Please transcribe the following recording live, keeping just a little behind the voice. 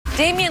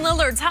Damian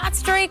Lillard's hot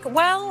streak,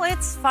 well,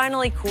 it's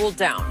finally cooled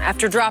down.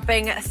 After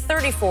dropping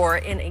 34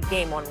 in a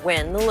Game 1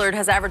 win, Lillard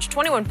has averaged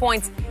 21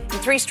 points in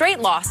 3 straight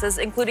losses,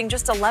 including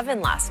just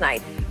 11 last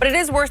night. But it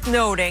is worth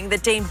noting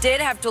that Dame did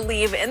have to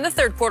leave in the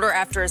third quarter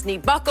after his knee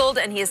buckled,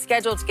 and he is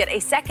scheduled to get a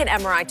second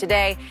MRI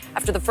today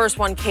after the first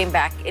one came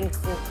back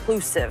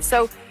inconclusive.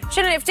 So,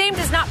 Shannon, if Dame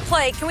does not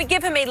play, can we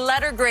give him a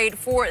letter grade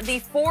for the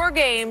 4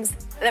 games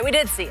that we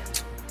did see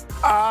it?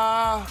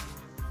 I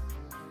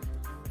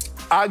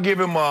give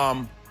him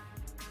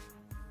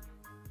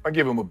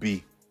a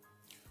B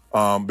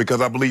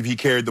because I believe he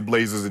carried the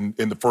Blazers in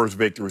the first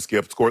victory.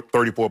 Skip scored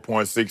 34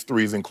 points, 6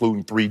 threes,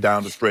 including 3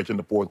 down the stretch in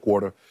the fourth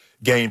quarter.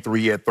 Game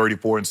 3, he had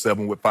 34 and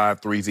 7 with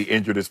 5 threes. He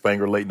injured his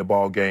finger late in the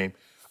ball game.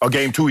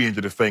 Game 2, he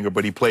injured his finger,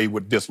 but he played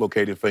with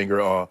dislocated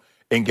finger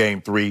in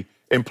Game 3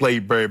 and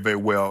played very, very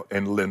well.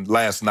 And then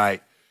last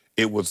night,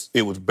 it was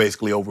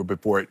basically over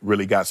before it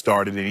really got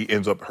started, and he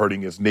ends up hurting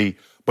his knee.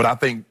 But I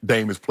think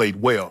Dame has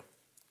played well.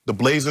 The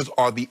Blazers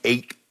are the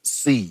 8th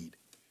seed.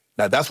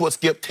 Now, that's what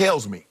Skip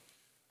tells me.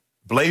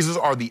 Blazers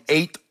are the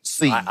 8th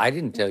seed. I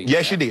didn't tell you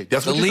Yes, that. you did.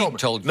 That's the what you league told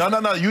me. told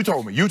you. No, you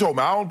told me. You told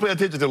me. I don't pay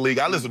attention to the league.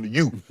 I listen to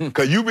you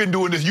because you've been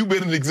doing this. You've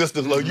been in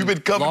existence. You've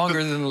been coming.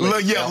 Longer than the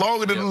league. Yeah,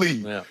 longer than the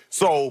league. Yeah.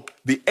 So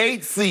the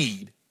 8th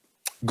seed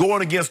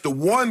going against the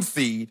 1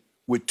 seed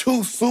with 2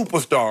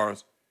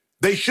 superstars,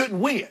 they shouldn't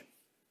win.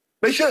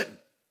 They shouldn't.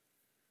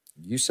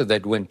 You said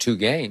they'd win 2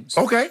 games.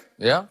 Okay.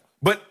 Yeah.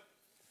 But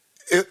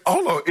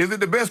hold on. Is it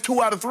the best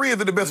 2 out of 3? Or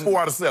is it the best 4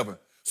 out of 7?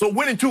 So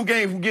winning 2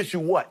 games gets you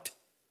what?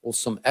 Well,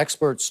 some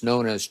experts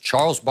known as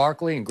Charles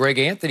Barkley and Greg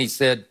Anthony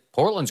said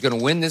Portland's going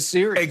to win this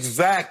series.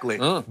 Exactly.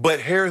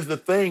 But here's the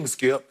thing,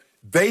 Skip.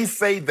 They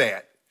say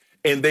that,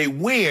 and they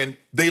win,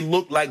 they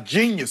look like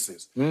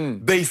geniuses.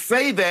 They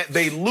say that,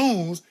 they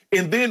lose,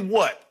 and then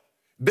what?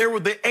 They were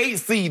the 8th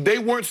seed. They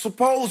weren't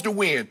supposed to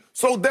win.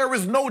 So there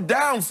is no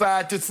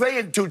downside to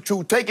saying to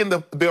taking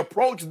the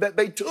approach that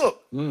they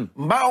took.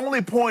 My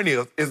only point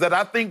is that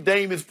I think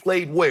Dame has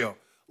played well.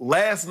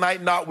 Last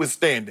night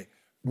notwithstanding,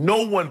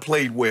 no one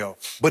played well,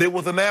 but it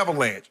was an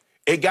avalanche.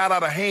 It got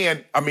out of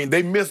hand. I mean,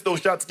 they missed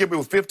those shots. Skip, it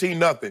was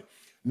 15-0.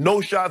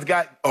 No shots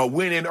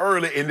went in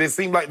early, and it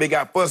seemed like they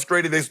got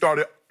frustrated. They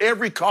started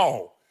every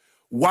call.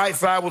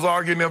 Whiteside was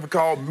arguing every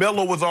call.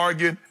 Melo was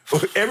arguing.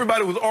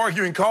 Everybody was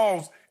arguing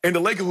calls, and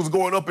the Lakers was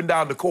going up and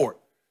down the court.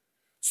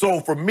 So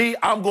for me,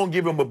 I'm going to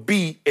give him a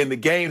B in the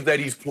games that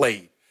he's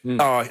played.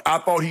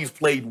 I thought he's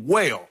played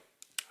well,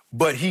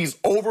 but he's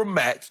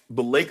overmatched.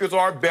 The Lakers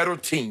are a better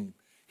team.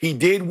 He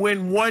did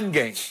win 1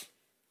 game.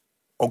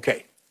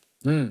 Okay.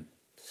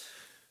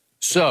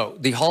 So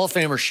the Hall of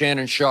Famer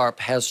Shannon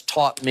Sharp has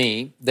taught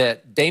me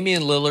that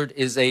Damian Lillard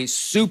is a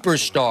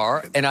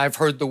superstar, and I've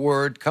heard the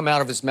word come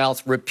out of his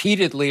mouth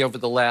repeatedly over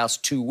the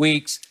last 2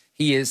 weeks.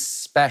 He is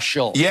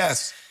special.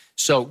 Yes.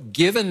 So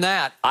given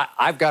that,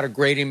 I've got to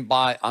grade him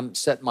by, I'm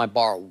setting my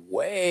bar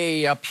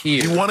way up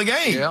here. He won a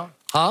game. Yeah.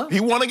 Huh? He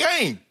won a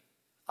game.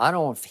 I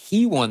don't know if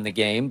he won the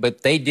game,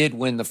 but they did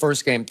win the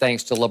first game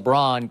thanks to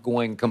LeBron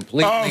going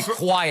completely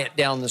quiet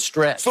down the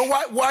stretch. So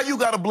why you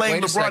got to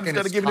blame LeBron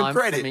instead of giving him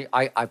credit?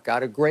 I've got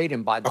to grade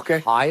him by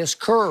the highest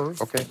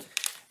curve. Okay.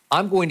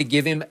 I'm going to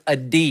give him a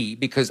D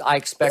because I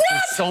expected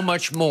so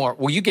much more.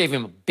 Well, you gave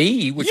him a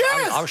B, which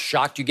I was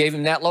shocked you gave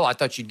him that low. I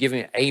thought you'd give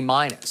him an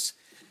A-.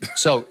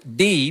 So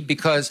D,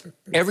 because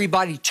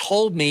everybody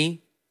told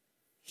me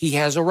he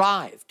has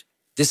arrived.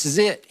 This is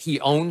it. He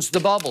owns the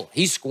bubble.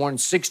 He's scoring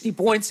 60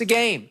 points a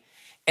game.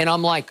 And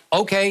I'm like,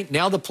 okay,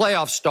 now the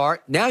playoffs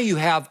start. Now you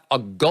have a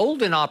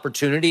golden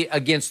opportunity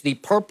against the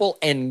purple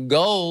and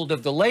gold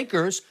of the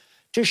Lakers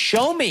to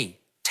show me,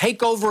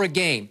 take over a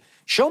game.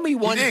 Show me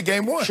one. He did,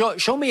 game 1.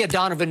 Show me a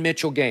Donovan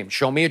Mitchell game.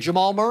 Show me a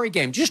Jamal Murray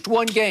game. Just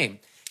 1 game.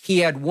 He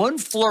had 1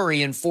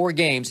 flurry in 4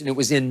 games, and it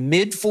was in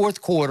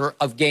mid-4th quarter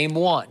of game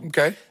 1.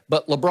 Okay.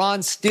 But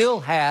LeBron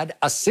still had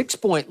a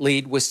 6-point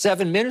lead with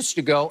 7 minutes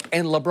to go,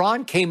 and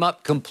LeBron came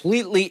up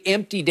completely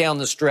empty down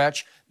the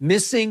stretch,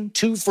 missing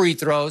 2 free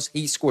throws.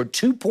 He scored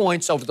 2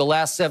 points over the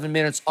last 7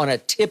 minutes on a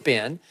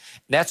tip-in.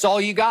 That's all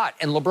you got.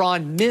 And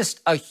LeBron missed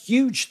a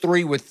huge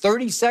 3 with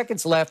 30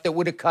 seconds left that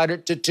would have cut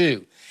it to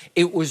 2.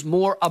 It was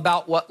more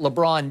about what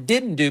LeBron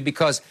didn't do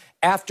because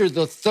after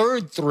the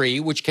 3rd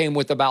 3, which came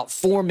with about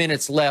 4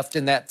 minutes left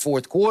in that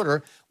 4th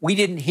quarter, we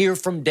didn't hear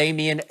from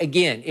Damian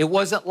again. It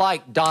wasn't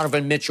like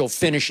Donovan Mitchell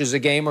finishes a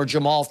game or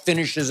Jamal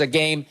finishes a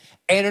game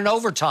and an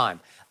overtime.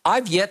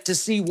 I've yet to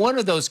see one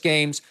of those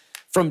games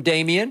from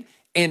Damian.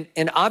 And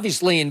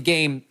obviously in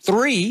game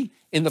 3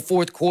 in the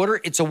 4th quarter,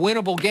 it's a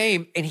winnable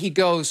game. And he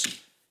goes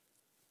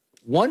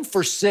 1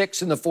 for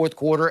 6 in the 4th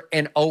quarter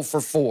and 0 for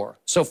 4.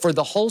 So for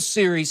the whole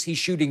series, he's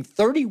shooting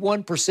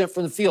 31%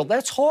 from the field.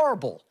 That's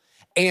horrible.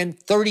 And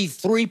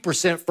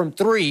 33% from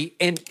 3.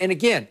 And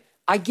again,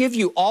 I give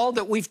you all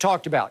that we've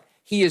talked about.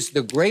 He is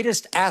the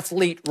greatest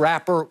athlete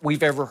rapper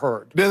we've ever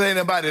heard. There ain't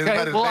nobody.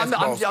 Well,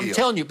 I'm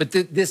telling you, but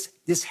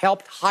this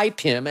helped hype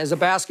him as a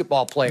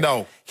basketball player.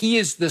 No. He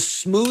is the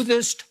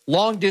smoothest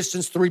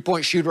long-distance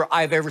three-point shooter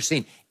I've ever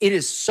seen. It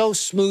is so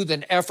smooth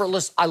and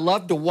effortless. I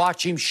love to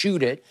watch him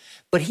shoot it.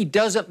 but he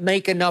doesn't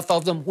make enough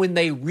of them when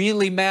they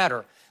really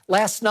matter.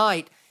 Last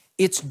night,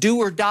 it's do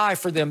or die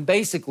for them,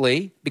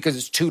 basically, because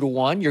it's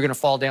 2-1. You're going to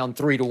fall down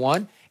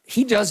 3-1.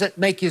 He doesn't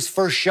make his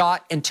first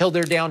shot until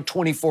they're down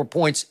 24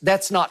 points.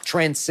 That's not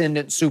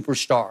transcendent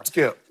superstar.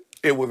 Skip,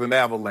 it was an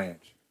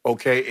avalanche,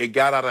 okay? It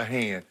got out of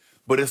hand.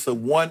 But it's a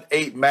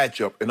 1-8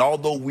 matchup. And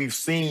although we've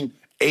seen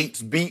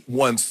 8s beat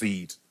 1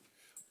 seeds,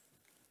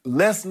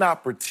 let's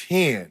not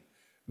pretend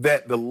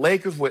that the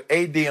Lakers with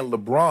AD and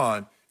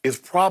LeBron is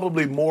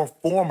probably more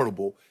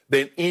formidable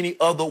than any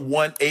other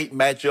 1-8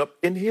 matchup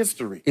in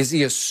history. Is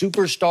he a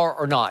superstar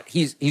or not?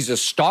 He's a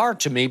star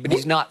to me, but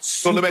he's not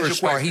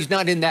superstar. He's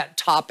not in that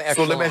top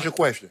echelon. So let me ask you a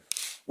question.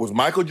 Was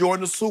Michael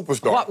Jordan a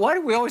superstar? Why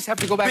do we always have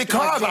to go back to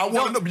Because I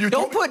want to...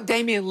 Don't put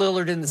Damian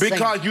Lillard in the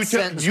same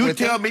sentence. You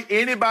tell me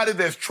anybody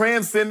that's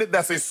transcendent,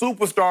 that's a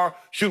superstar,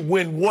 should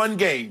win one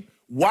game.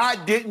 Why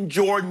didn't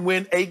Jordan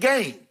win a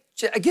game?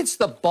 Against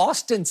the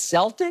Boston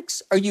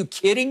Celtics? Are you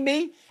kidding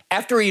me?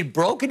 After he had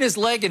broken his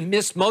leg and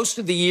missed most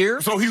of the year.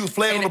 So he was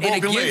playing on a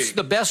broken leg. And against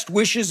the best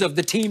wishes of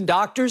the team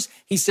doctors,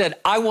 he said,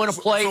 I want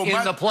to play in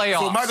the playoffs.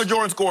 So Michael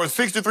Jordan scored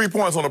 63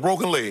 points on a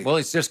broken leg. Well,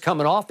 he's just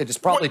coming off it. It's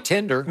probably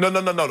tender.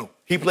 No.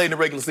 He played in the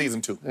regular season,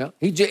 too. Yeah.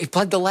 He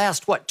played the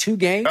last, 2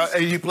 games?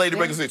 He played the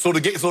regular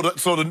season.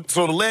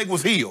 So the leg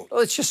was healed.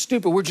 Well, it's just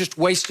stupid. We're just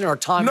wasting our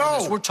time on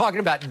this. We're talking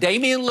about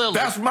Damian Lillard.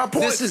 That's my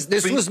point.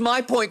 This was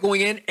my point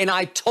going in, and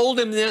I told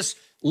him this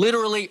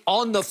literally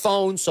on the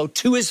phone, so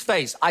to his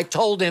face. I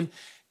told him,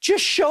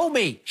 just show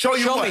me.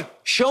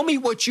 Show me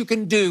what you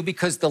can do,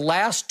 because the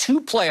last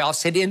 2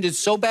 playoffs had ended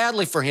so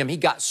badly for him. He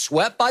got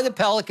swept by the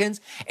Pelicans,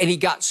 and he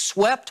got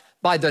swept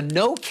by the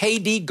no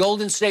KD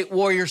Golden State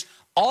Warriors.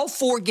 All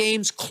 4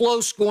 games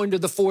close going to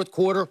the fourth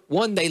quarter.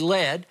 One they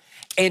led.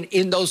 And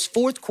in those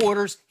fourth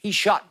quarters, he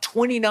shot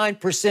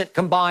 29%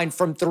 combined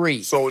from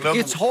 3. So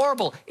it's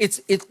horrible.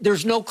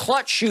 There's no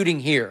clutch shooting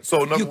here.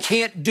 So you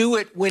can't do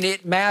it when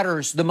it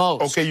matters the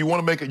most. Okay, you want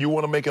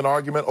to make an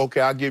argument?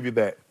 Okay, I'll give you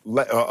that.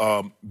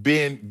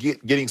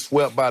 Getting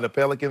swept by the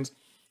Pelicans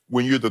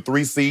when you're the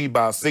 3 seed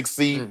by a 6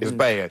 seed is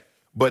bad.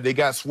 But they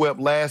got swept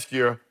last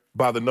year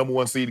by the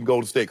 #1 seed in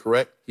Golden State,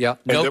 correct? Yeah.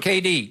 No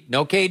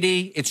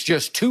KD. It's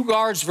just 2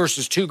 guards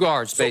versus 2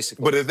 guards,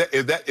 basically. But is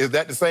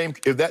that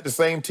the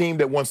same team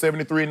that won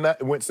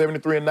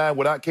 73-9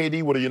 without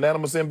KD with a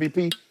unanimous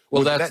MVP?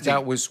 Well,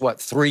 that was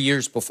what, 3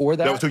 years before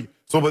that? That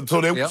was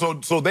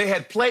 2. So they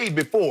had played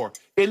before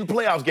in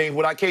playoffs games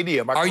without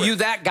KD. Are you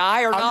that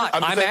guy or not?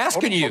 I'm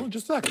asking you. Hold on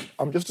just a second.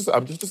 I'm just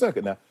a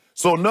second now.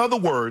 So in other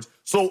words,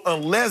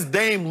 unless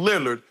Dame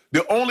Lillard,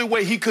 the only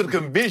way he could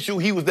convince you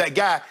he was that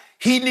guy,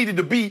 he needed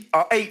to be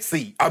a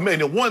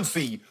 1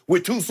 seed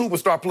with 2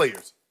 superstar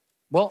players.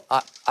 Well,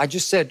 I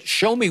just said,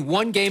 show me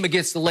one game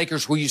against the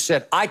Lakers where you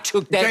said, I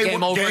took that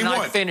game over and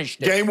I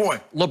finished it. Game 1.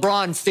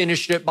 LeBron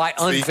finished it by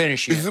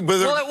unfinishing it.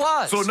 Well, it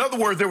was. So in other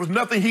words, there was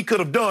nothing he could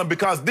have done,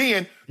 because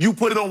then you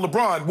put it on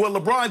LeBron. Well,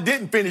 LeBron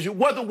didn't finish. It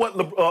wasn't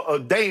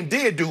what Dame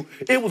did do.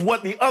 It was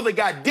what the other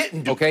guy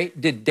didn't do. Okay,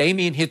 did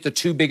Damian hit the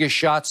 2 biggest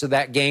shots of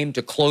that game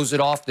to close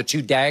it off, the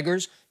 2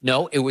 daggers?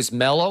 No, it was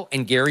Melo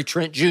and Gary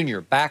Trent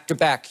Jr.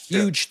 back-to-back,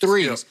 huge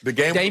threes. The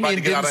game was about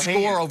to get out of hand. Damian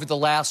didn't score over the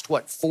last,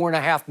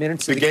 4.5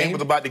 minutes of the game? The game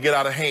was about to get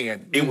out of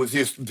hand. It was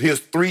his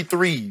 3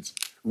 threes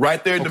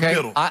right there in the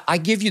middle. I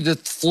give you the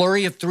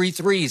flurry of 3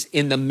 threes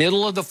in the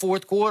middle of the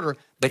fourth quarter,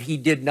 but he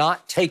did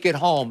not take it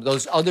home.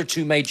 Those other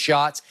 2 made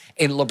shots,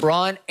 and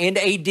LeBron and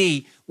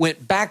AD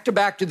went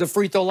back-to-back to the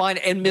free throw line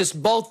and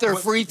missed both their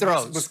free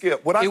throws. But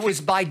Skip, it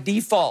was by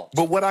default.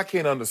 But what I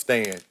can't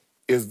understand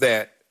is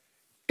that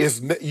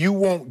you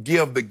won't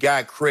give the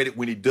guy credit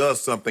when he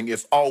does something.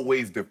 It's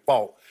always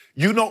default.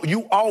 You know,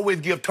 you always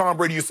give Tom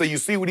Brady, you say, you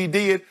see what he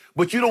did,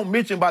 but you don't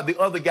mention about the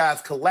other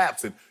guys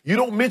collapsing. You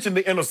don't mention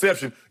the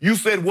interception. You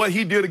said what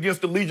he did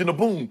against the Legion of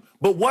Boom.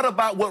 But what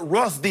about what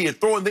Russ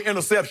did, throwing the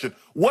interception?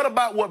 What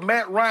about what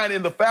Matt Ryan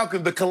and the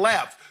Falcons, the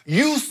collapse?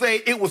 You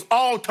say it was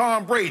all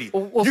Tom Brady.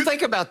 Well,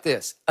 think about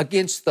this.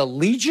 Against the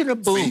Legion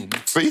of Boom,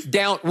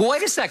 down,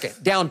 wait a second,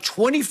 down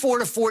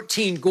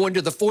 24-14 going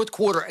to the fourth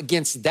quarter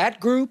against that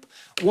group,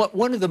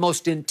 one of the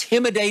most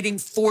intimidating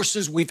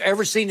forces we've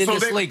ever seen in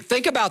this league.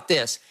 Think about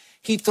this.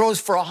 He throws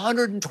for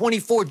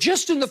 124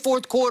 just in the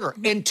fourth quarter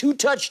and 2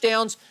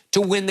 touchdowns to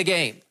win the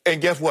game.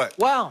 And guess what?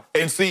 Wow.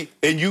 And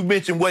you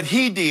mentioned what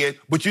he did,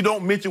 but you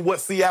don't mention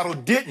what Seattle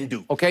didn't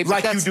do. Okay,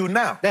 like you do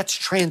now. That's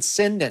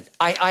transcendent.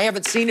 I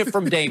haven't seen it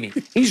from Damian.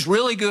 He's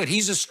really good.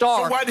 He's a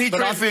star. So why did he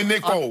transcend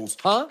Nick Foles?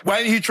 Huh?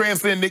 Why did he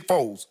transcend Nick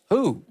Foles?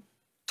 Who?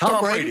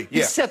 Tom Brady.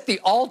 He set the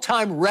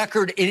all-time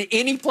record in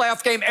any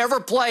playoff game ever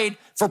played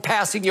for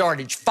passing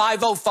yardage,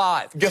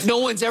 505. No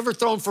one's ever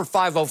thrown for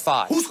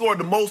 505. Who scored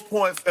the most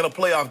points in a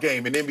playoff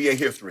game in NBA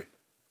history?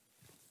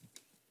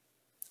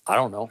 I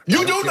don't know.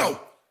 You do know.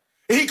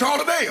 He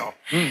called an L.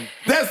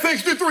 That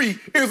 63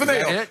 is an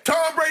L.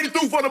 Tom Brady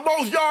threw for the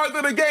most yards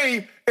in a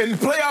game, in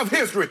playoff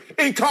history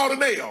in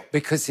Cardinale?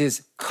 Because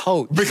his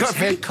coach, his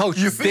head coach,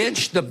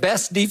 benched the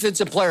best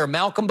defensive player,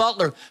 Malcolm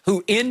Butler,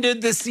 who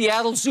ended the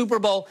Seattle Super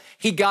Bowl.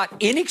 He got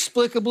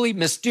inexplicably,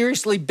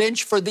 mysteriously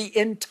benched for the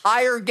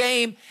entire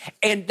game,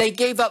 and they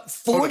gave up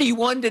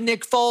 41 to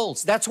Nick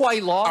Foles. That's why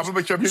he lost.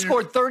 He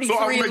scored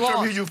 33 and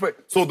lost.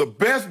 So the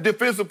best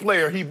defensive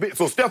player,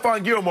 so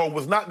Stephon Gilmore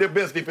was not their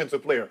best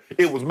defensive player.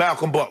 It was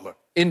Malcolm Butler.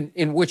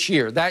 In which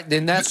year?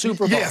 In that Super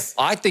Bowl? Yes.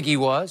 I think he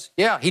was.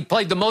 Yeah, he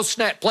played the most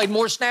played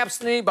more snaps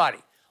than anybody.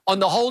 On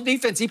the whole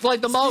defense, he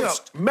played the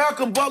most. Yeah,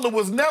 Malcolm Butler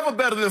was never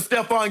better than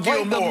Stephon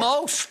Gilmore. Played the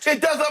most.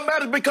 It doesn't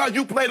matter because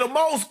you play the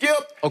most,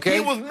 Skip. Okay. He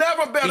was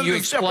never better than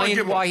Stephon Gilmore. Can you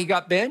explain why he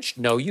got benched?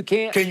 No, you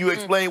can't. Can you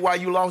explain why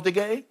you lost the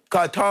game?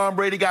 Because Tom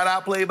Brady got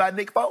outplayed by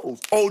Nick Foles.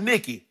 Oh,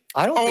 Nicky.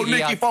 I don't think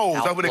Nicky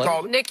Foles, that's what they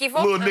call it. Nicky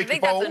Foles. Little Nicky I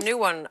think that's a new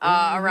one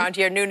around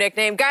here, new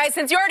nickname. Guys,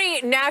 since you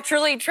already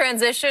naturally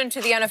transitioned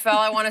to the NFL,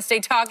 I want to stay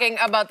talking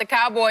about the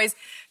Cowboys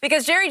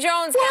because Jerry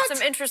Jones had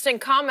some interesting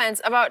comments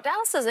about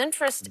Dallas's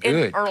interest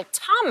in Earl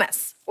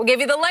Thomas. We'll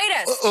give you the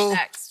latest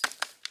next.